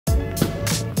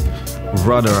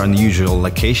rather unusual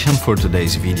location for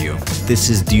today's video. This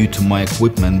is due to my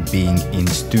equipment being in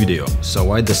studio,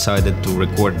 so I decided to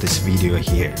record this video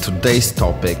here. Today's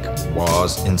topic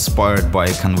was inspired by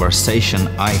a conversation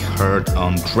I heard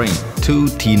on train. Two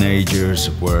teenagers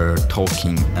were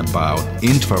talking about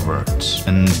introverts,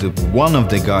 and one of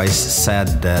the guys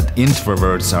said that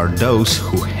introverts are those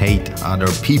who hate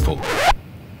other people.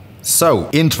 So,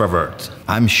 introvert.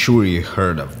 I'm sure you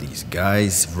heard of these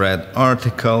guys, read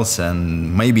articles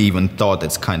and maybe even thought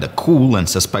it's kinda cool and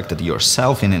suspected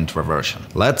yourself in introversion.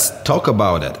 Let's talk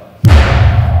about it.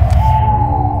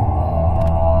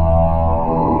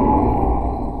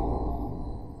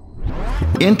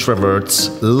 Introverts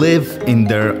live in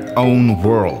their own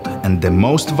world, and the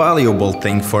most valuable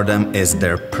thing for them is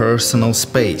their personal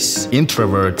space.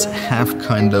 Introverts have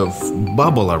kind of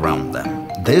bubble around them.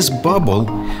 This bubble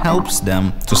helps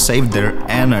them to save their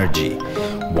energy.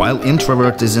 While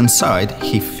introvert is inside,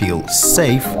 he feels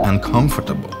safe and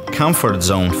comfortable. Comfort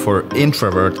zone for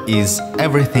introvert is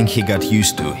everything he got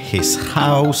used to. His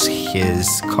house,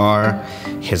 his car,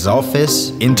 his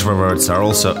office. Introverts are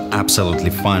also absolutely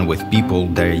fine with people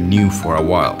they knew for a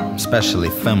while, especially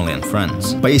family and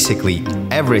friends. Basically,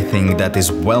 everything that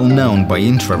is well known by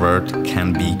introvert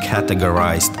can be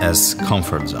categorized as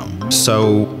comfort zone.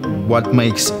 So, what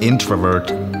makes introvert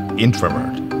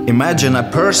introvert? Imagine a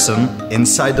person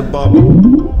inside a bubble.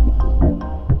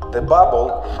 The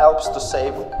bubble helps to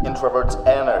save introvert's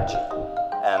energy,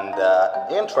 and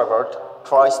introvert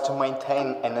tries to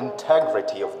maintain an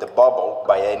integrity of the bubble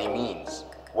by any means.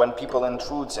 When people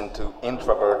intrude into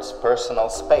introvert's personal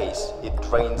space, it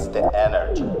drains the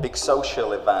energy. Big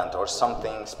social event or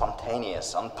something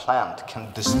spontaneous, unplanned,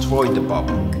 can destroy the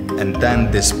bubble. And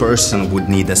then this person would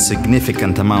need a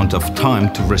significant amount of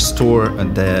time to restore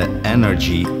the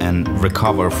energy and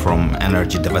recover from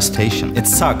energy devastation. It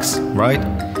sucks, right?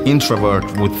 Introvert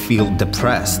would feel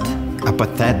depressed.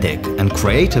 Apathetic and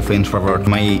creative introvert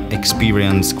may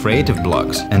experience creative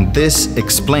blocks, and this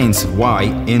explains why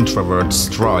introvert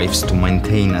strives to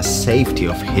maintain a safety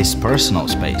of his personal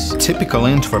space. Typical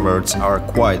introverts are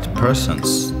quiet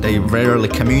persons. They rarely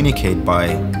communicate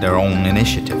by their own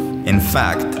initiative. In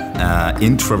fact,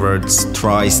 introverts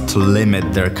tries to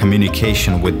limit their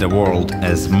communication with the world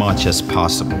as much as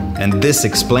possible. And this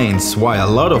explains why a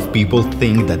lot of people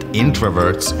think that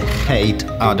introverts hate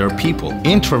other people.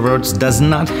 Introverts does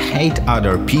not hate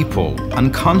other people.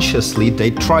 Unconsciously, they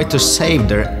try to save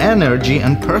their energy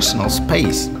and personal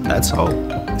space. That's all.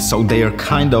 So they are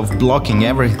kind of blocking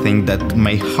everything that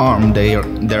may harm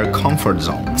their comfort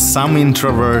zone. Some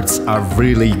introverts are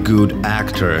really good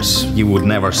actors. You would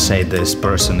never say this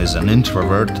person is an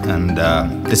introvert, and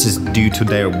this is due to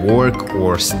their work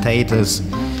or status.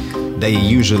 They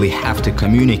usually have to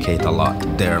communicate a lot.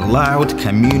 They're loud,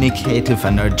 communicative,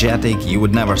 energetic. You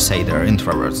would never say they're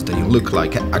introverts. They look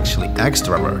like actually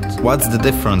extroverts. What's the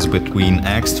difference between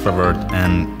extrovert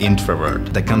and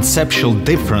introvert? The conceptual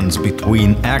difference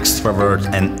between extrovert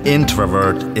and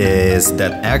introvert is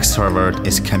that extrovert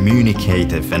is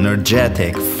communicative,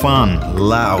 energetic, fun,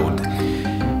 loud.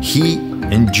 He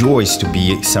enjoys to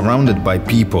be surrounded by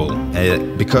people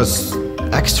because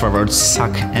extroverts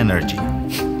suck energy.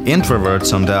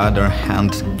 Introverts, on the other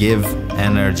hand, give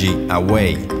energy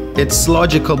away. It's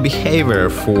logical behavior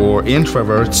for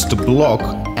introverts to block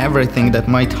everything that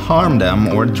might harm them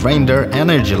or drain their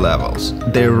energy levels.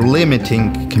 They're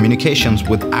limiting communications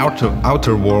with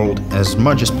outer world as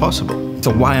much as possible.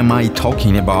 So why am I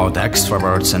talking about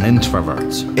extroverts and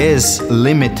introverts? Is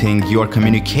limiting your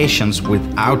communications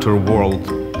with outer world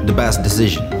the best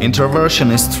decision? Introversion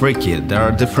is tricky. There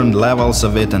are different levels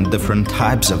of it and different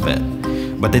types of it.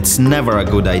 But it's never a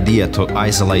good idea to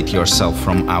isolate yourself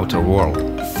from outer world.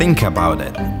 Think about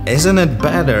it. Isn't it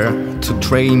better to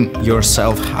train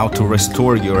yourself how to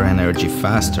restore your energy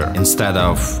faster instead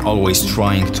of always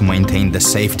trying to maintain the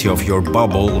safety of your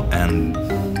bubble and,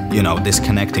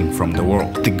 disconnecting from the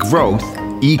world? The growth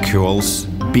equals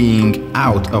being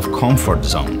out of comfort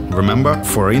zone. Remember?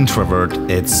 For introvert,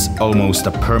 it's almost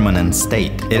a permanent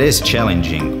state. It is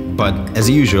challenging, but as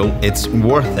usual, it's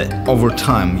worth it. Over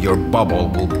time, your bubble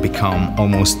will become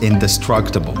almost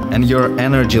indestructible, and your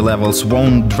energy levels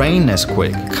won't drain as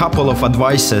quick. Couple of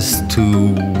advices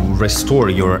to restore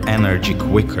your energy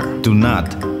quicker. Do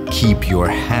not keep your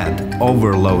head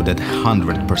overloaded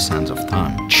 100% of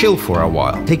time. Chill for a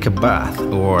while, take a bath,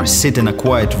 or sit in a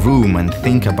quiet room and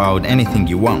think about anything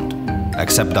you want.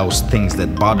 Except those things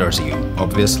that bothers you,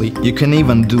 obviously. You can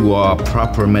even do a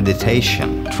proper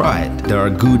meditation. Try it. There are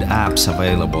good apps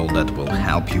available that will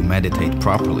help you meditate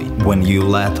properly. When you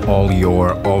let all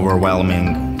your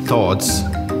overwhelming thoughts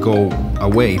go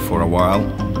away for a while,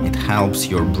 it helps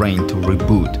your brain to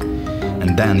reboot,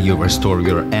 and then you restore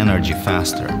your energy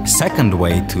faster. Second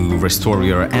way to restore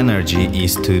your energy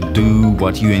is to do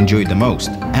what you enjoy the most.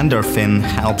 Endorphin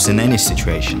helps in any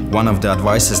situation. One of the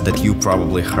advices that you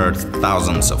probably heard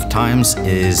thousands of times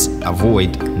is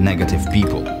avoid negative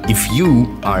people. If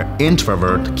you are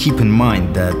introvert, keep in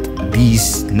mind that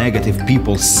these negative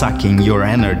people sucking your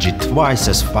energy twice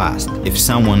as fast. If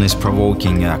someone is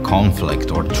provoking a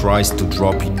conflict or tries to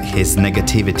drop his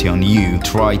negativity on you,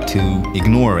 try to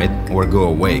ignore it or go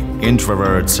away.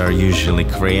 Introverts are usually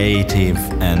creative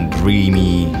and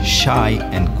dreamy, shy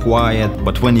and quiet,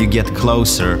 but when you get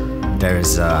closer,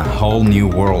 there's a whole new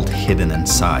world hidden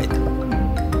inside.